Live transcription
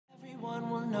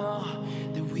Everyone will know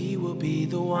that we will be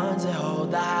the ones that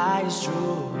hold the highest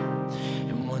truth.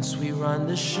 And once we run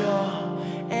the show,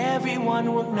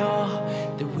 everyone will know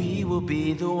that we will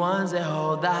be the ones that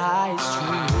hold the highest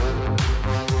truth.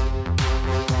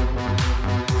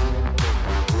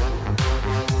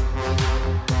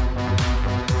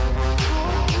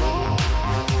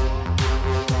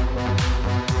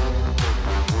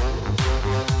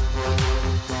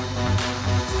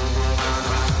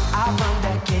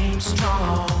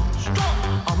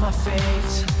 Strong on my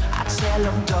face, I tell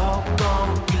them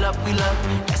doggone, we love,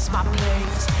 that's my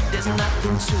place. There's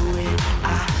nothing to it,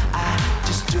 I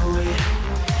just do it.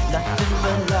 Nothing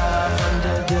but love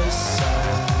under the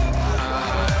sun.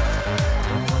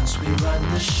 And once we run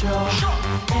the show,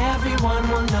 everyone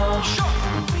will know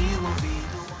that we will be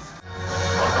the ones.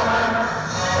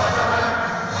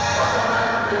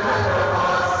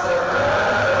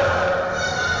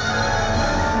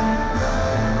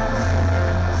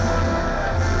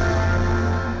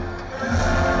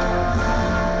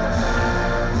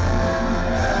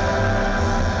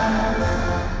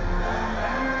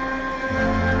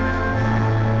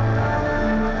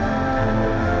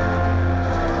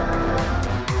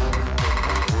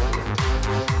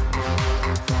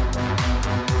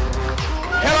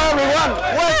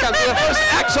 Welcome to the first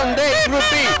action day Group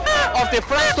B of the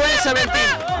France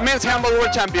 2017 Men's Handball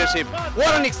World Championship.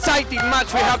 What an exciting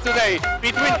match we have today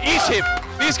between Egypt,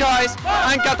 these guys,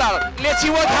 and Qatar. Let's see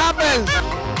what happens.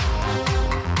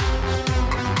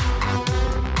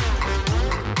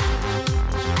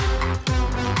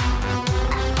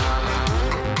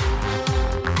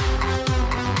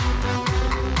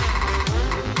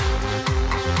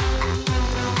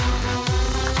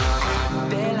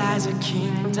 A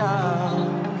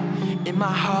kingdom in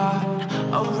my heart,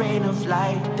 a rain of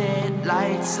light that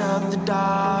lights up the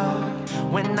dark.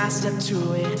 When I step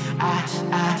to it, I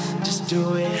just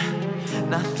do it.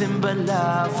 Nothing but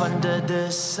love under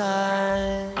the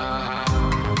sun.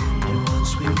 And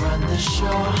once we run the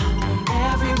show,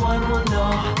 everyone will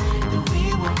know that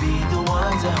we will be the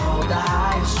ones that hold the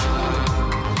highest truth.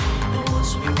 And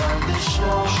once we run the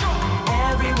show,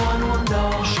 everyone will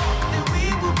know that we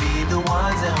will be the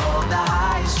ones that hold the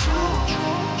highest truth.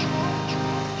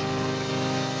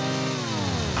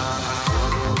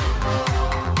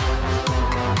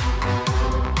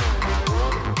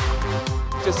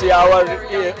 To see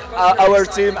our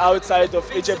team outside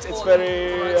of Egypt, it's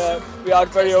we are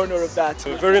very honored of that.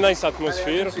 A very nice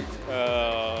atmosphere,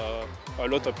 a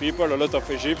lot of people, a lot of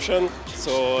Egyptians,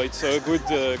 so it's a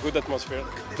good atmosphere.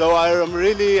 So I'm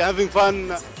really having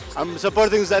fun. I'm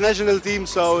supporting the national team,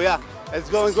 so yeah, it's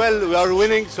going well. We are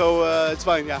winning, so it's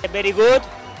fine. Yeah. Very good,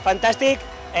 fantastic.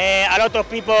 A lot of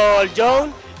people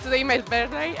join. Today my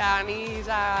birthday, and it's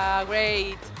a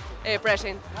great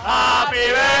present.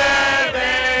 Happy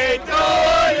birthday to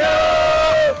you!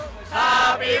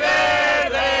 Happy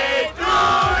birthday to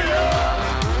you!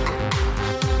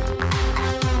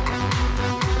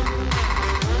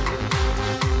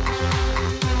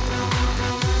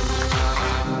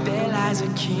 There lies a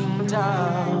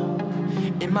kingdom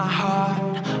in my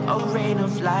heart, a rain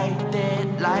of light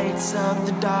that lights up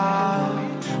the dark.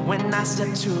 When I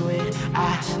step to it,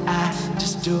 I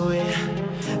just do it.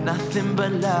 Nothing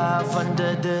but love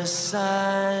under the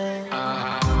sun.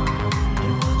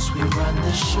 And once we run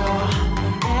the show,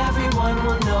 everyone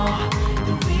will know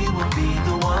that we will be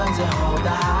the ones that hold the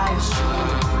highest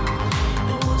truth.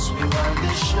 And once we run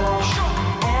the show,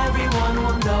 everyone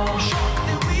will know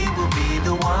that we will be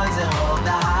the ones that hold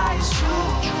the highest truth.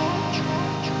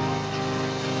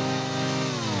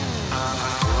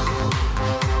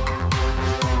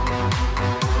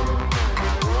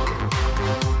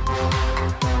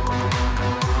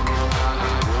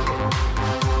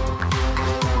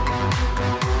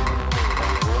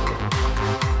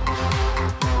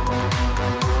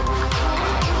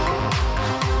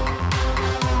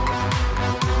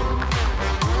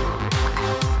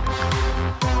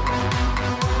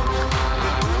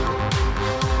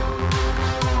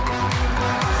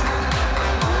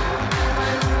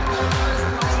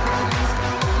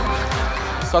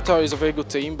 Qatar is a very good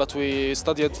team, but we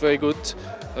studied very good.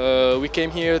 We came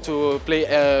here to play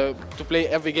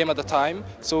every game at a time.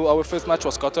 So our first match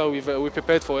was Qatar. We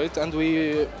prepared for it, and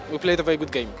we played a very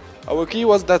good game. Our key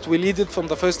was that we lead it from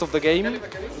the first of the game,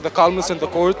 the calmness in the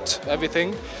court,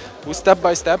 everything. We step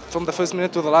by step from the first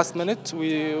minute to the last minute.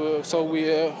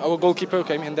 Our goalkeeper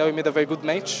came in there. We made a very good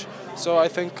match. So I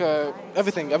think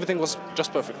everything was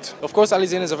just perfect. Of course, Ali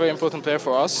Zain is a very important player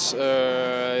for us,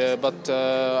 but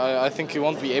I think he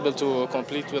won't be able to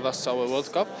complete with us our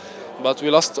World Cup. but we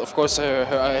lost, of course,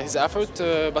 his effort.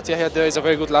 But yeah, there is a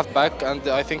very good left back, and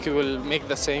I think he will make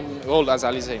the same role as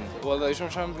Ali Zain. Well, the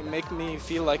Egyptian make me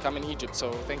feel like I'm in Egypt.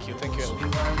 So thank you.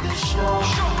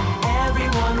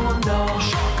 Everyone will know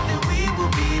that we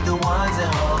will be the one